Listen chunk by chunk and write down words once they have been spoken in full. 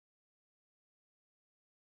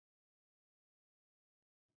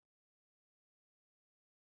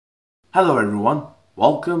Hello everyone,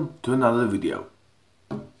 welcome to another video.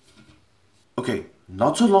 Okay,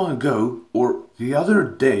 not so long ago, or the other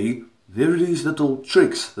day, there were these little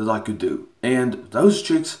tricks that I could do. And those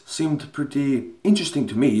tricks seemed pretty interesting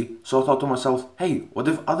to me, so I thought to myself, hey, what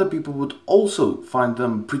if other people would also find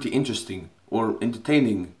them pretty interesting or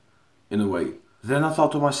entertaining in a way? Then I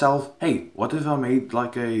thought to myself, hey, what if I made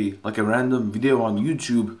like a random video on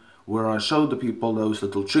YouTube where I showed the people those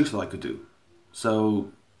little tricks that I could do.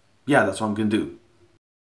 So yeah, that's what I'm gonna do.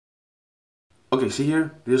 Okay, see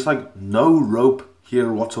here? There's like no rope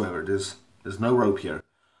here whatsoever. There's no rope here.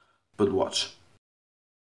 But watch.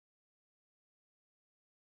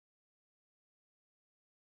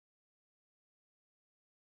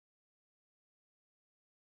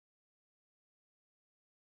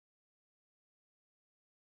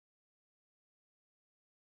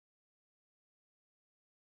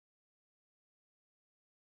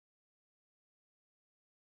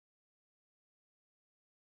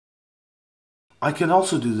 I can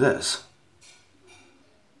also do this.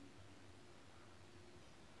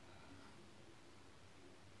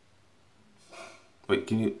 Wait,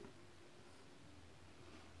 can you...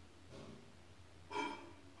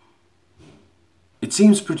 It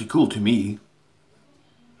seems pretty cool to me.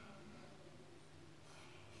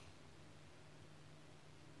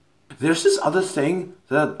 There's this other thing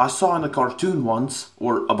that I saw in a cartoon once,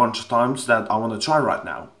 or a bunch of times, that I want to try right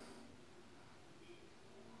now.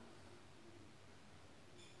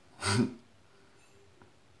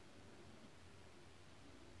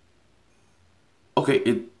 Okay,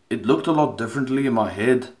 it looked a lot differently in my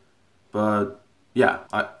head, but yeah,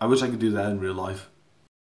 I wish I could do that in real life.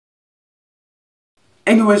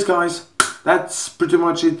 Anyways guys, that's pretty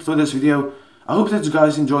much it for this video. I hope that you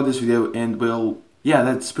guys enjoyed this video, and well, yeah,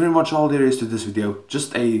 that's pretty much all there is to this video.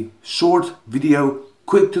 Just a short video,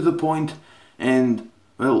 quick to the point, and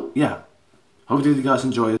well, yeah. Hope that you guys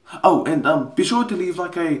enjoy it. Oh, and be sure to leave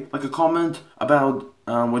like a comment about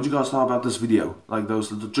what you guys thought about this video, like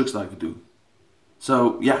those little tricks that I could do.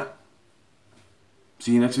 So yeah,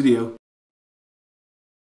 see you next video.